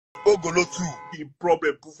Ogolo 2. The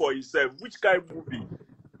problem put for himself. Which kind of movie?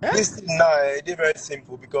 This thing now, they're very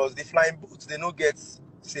simple because the flying boats, they don't get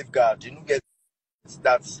safeguard. They don't get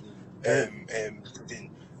that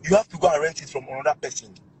thing. You have to go and rent it from another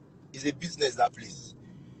person. It's a business, that place.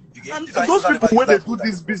 You get, And those people when they do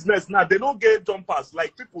this business now, they don't get jumpers.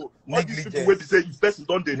 Like people, all these people when they say if person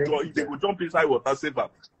don't they draw, if they go jump inside water saver.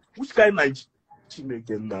 Which kind of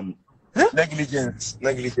again negligence.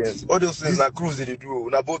 All those things are cruise they do,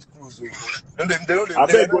 na boat cruise. They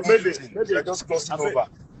are just crossing over.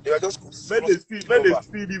 They are just when they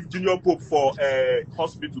still leave Junior Pope for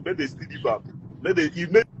hospital, when they still leave him.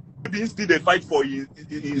 Maybe still they fight for his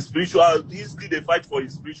spiritual, they fight for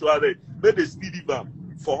his spiritual day. Maybe they still leave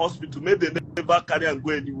him for hospital. Maybe they never carry and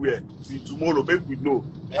go anywhere. See tomorrow, maybe we know.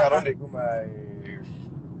 Yeah, I don't go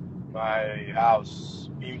my house.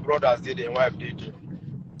 In brothers did and wife did.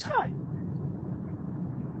 Hi.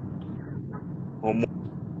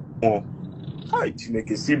 Hi,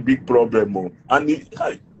 Chineke, see big problem more. And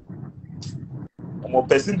hi.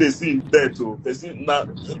 Person they see in death, person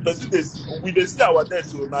they see, we they see our death,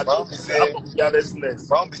 so now carelessness.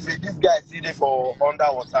 Mom say this guy see there for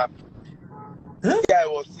underwater. This guy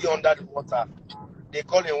was see under the water. They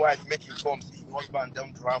call him wife, make him come see his husband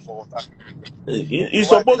them drown for water. He's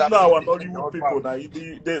supposed now our Hollywood people now.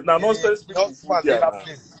 They nonsense people.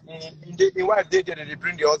 The wife they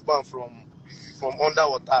bring the husband from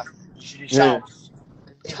underwater. She shout.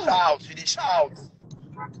 She shout.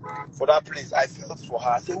 For that place, I felt for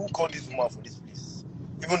her. I said, who called this woman for this place?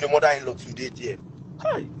 Even the mother-in-law today there.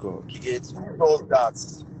 Hi God. You get who does that?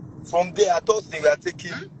 From there, I thought they were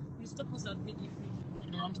taking.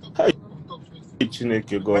 Hi.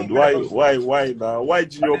 Chineke God, why now? Why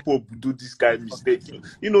Junior Pope do this kind of mistake?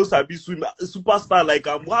 You know, Sabi swim superstar like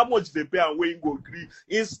how much they pay and where you go agree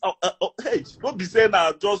is hey, don't be saying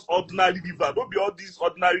just ordinary river. Don't be all these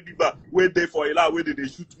ordinary river where they for a lot where they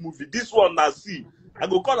shoot movie. This one now see. I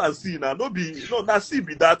go call and see now. Now see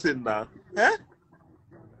be that thing now.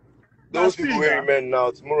 Those people will remain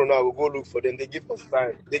now. Tomorrow now we'll go look for them. They give us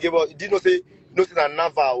time. They give us. Did you say that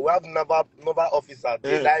naval? We have naval officers,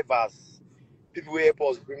 the divers. People will help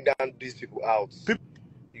us bring down these people out.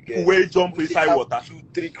 People will jump inside water.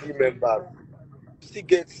 2-3 crew members. Still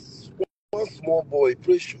get one small boy,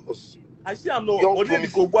 Precious. I see I'm not. Young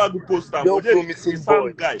promising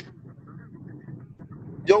boy. Guy.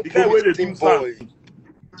 Young promising boy.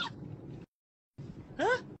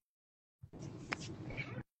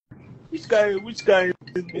 Which kind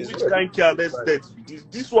careless death?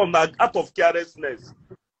 This one out of carelessness.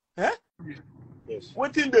 Yes.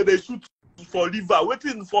 Waiting that they shoot for river,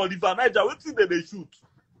 waiting for river Niger, waiting that they shoot.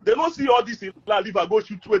 They don't see all this in river go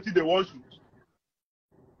shoot waiting they want shoot.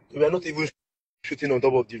 We are not even shooting on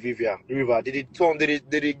top of the river. They did turn,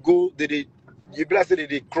 they go, you blast it,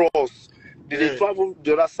 they cross, they travel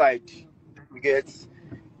the other side. You get.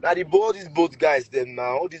 Now all these boat guys them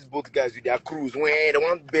now, all these boat guys with their crews, when they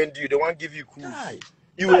want bend you, they want give you crews.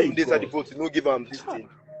 You when they the boat, you don't give them this thing.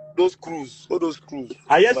 Those crews, all those crews.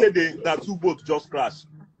 I just said that 2 boats just crashed.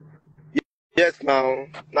 Yes, now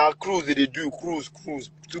cruise they do cruise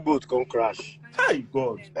 2 boats come crash. Hi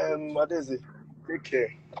God. What is it? Take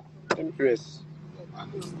care. Let me rest.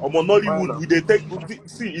 On Nollywood, we they take you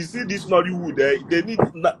see this Nollywood. They need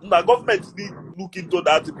the government need look into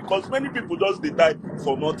that because many people just they die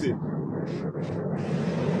for nothing.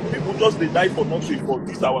 People just they die for nothing for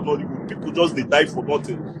this our Nollywood. People just they die for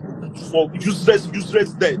nothing for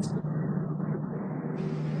useless death.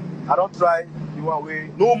 I don't try the one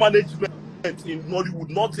way. No management in Nollywood,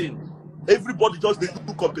 nothing. Everybody just they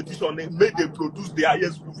do competition and make them produce the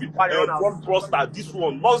highest movie. One prosper, this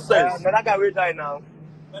one nonsense. That guy will die now.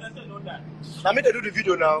 I mean they do the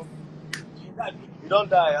video now. You don't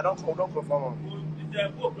die. I don't confirm.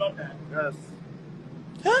 Yes.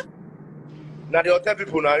 Huh? Now the hotel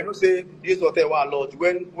people now, you know say this hotel was lodge.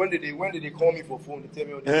 When did they call me for phone? They tell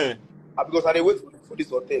me all this. Because I wait for this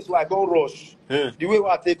hotel, so I don't rush. The way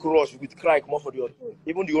I take rush with cry come for the hotel.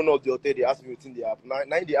 Even the owner of the hotel, they ask me within the app. Now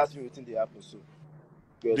they ask me within the app also.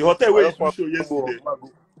 Yes. The hotel where you show yesterday.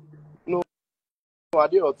 No, I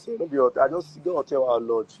did hotel. No be hotel. I just go hotel or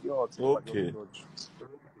lodge. Okay.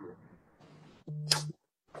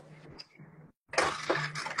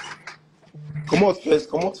 Come out first.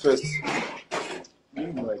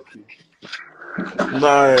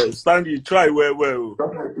 Nah, Stanley, try well. You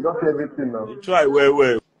don't everything now. You try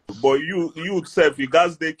well. But you self, you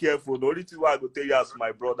guys stay careful. The only thing I go tell you as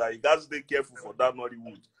my brother, you guys stay careful for that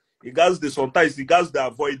Nollywood. You guys sometimes you guys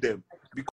avoid them.